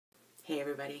Hey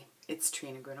everybody, it's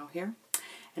Trina Grinnell here,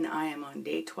 and I am on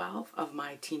day 12 of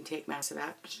my Teen Take Massive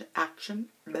Action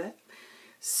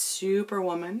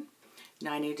Superwoman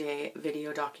 90-day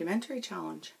video documentary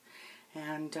challenge.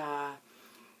 And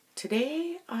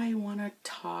today I want to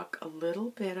talk a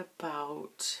little bit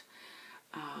about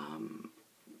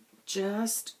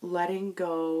just letting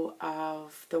go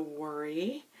of the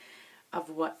worry of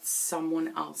what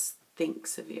someone else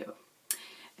thinks of you.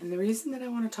 And the reason that I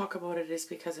want to talk about it is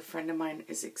because a friend of mine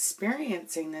is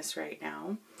experiencing this right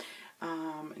now,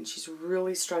 and she's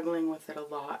really struggling with it a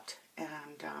lot,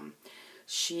 and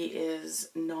she is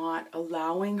not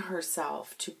allowing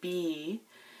herself to be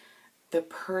the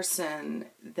person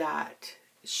that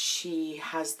she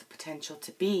has the potential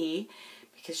to be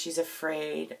because she's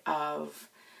afraid of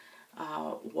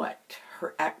what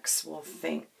her ex will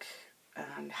think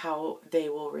and how they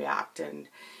will react and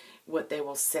what they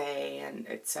will say, and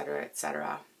etc.,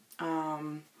 etc.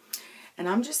 And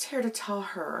I'm just here to tell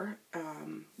her,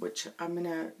 which I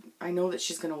know that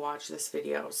she's gonna watch this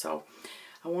video, so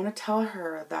I want to tell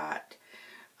her that,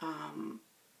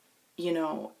 you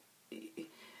know,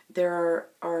 there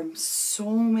are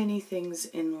so many things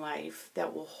in life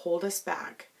that will hold us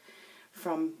back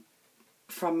from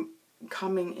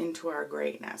coming into our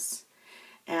greatness,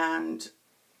 and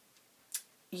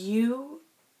you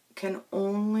can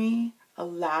only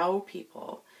allow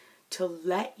people to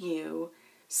let you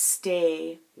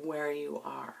stay where you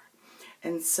are.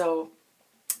 And so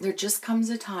there just comes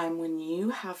a time when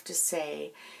you have to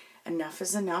say, enough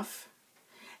is enough,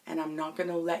 and I'm not going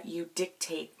to let you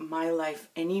dictate my life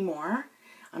anymore.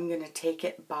 I'm going to take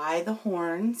it by the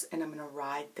horns and I'm going to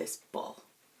ride this bull.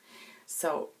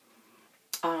 So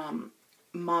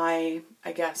my,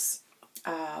 I guess,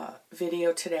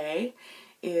 video today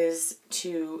is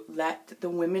to let the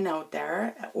women out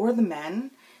there, or the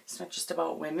men, it's not just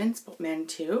about women, it's about men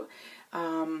too,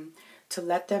 to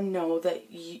let them know that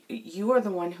you are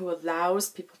the one who allows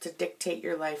people to dictate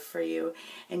your life for you,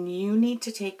 and you need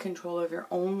to take control of your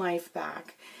own life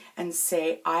back and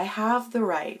say, I have the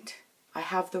right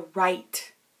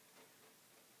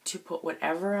to put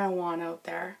whatever I want out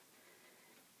there,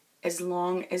 as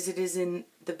long as it is in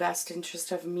the best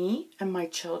interest of me and my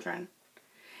children.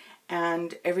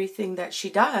 And everything that she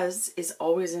does is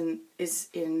always in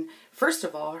first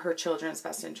of all, her children's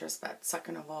best interest, but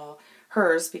second of all,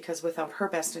 hers, because without her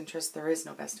best interest, there is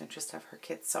no best interest of her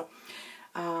kids. So,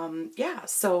 yeah,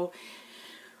 so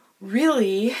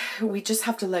really, we just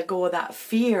have to let go of that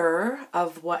fear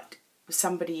of what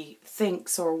somebody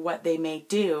thinks or what they may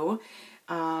do,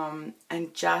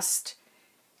 and just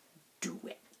do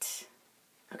it.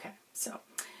 Okay, so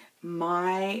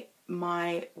my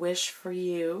wish for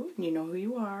you, you know who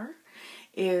you are,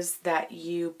 is that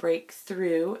you break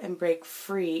through and break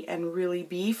free and really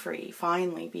be free,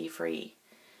 finally be free,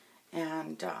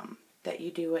 and that you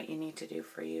do what you need to do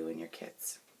for you and your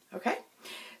kids. Okay?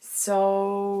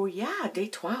 So, yeah, day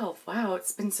 12. Wow,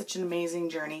 it's been such an amazing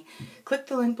journey. Click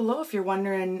the link below if you're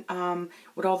wondering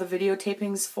what all the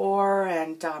videotaping's for,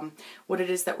 and what it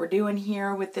is that we're doing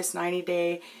here with this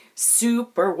 90-day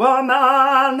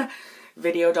Superwoman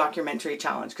video documentary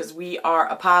challenge, because we are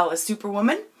a pile of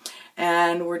superwoman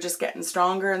and we're just getting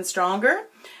stronger and stronger.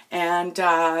 And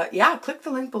yeah, click the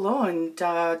link below and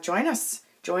join us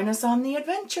on the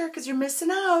adventure, because you're missing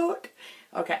out.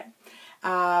 Okay,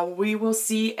 we will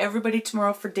see everybody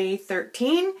tomorrow for day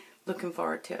 13. Looking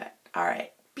forward to it. All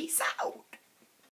right, peace out.